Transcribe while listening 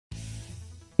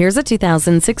Here's a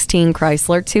 2016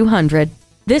 Chrysler 200.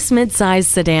 This midsize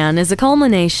sedan is a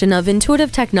culmination of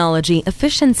intuitive technology,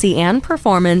 efficiency, and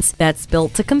performance that's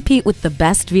built to compete with the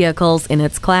best vehicles in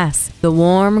its class. The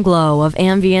warm glow of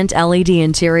ambient LED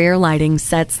interior lighting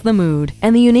sets the mood,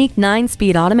 and the unique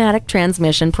 9-speed automatic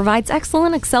transmission provides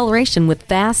excellent acceleration with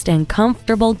fast and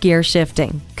comfortable gear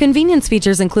shifting. Convenience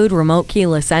features include remote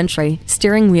keyless entry,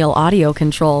 steering wheel audio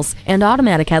controls, and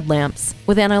automatic headlamps.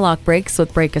 With anti-lock brakes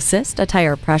with brake assist, a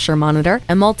tire pressure monitor,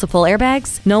 and multiple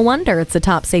airbags, no wonder it's a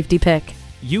top safety pick.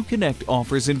 Uconnect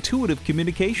offers intuitive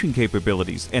communication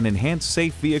capabilities and enhanced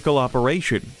safe vehicle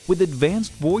operation with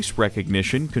advanced voice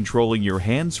recognition controlling your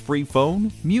hands-free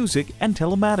phone, music, and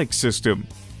telematics system.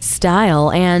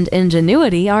 Style and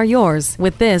ingenuity are yours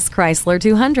with this Chrysler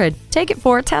 200. Take it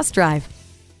for a test drive.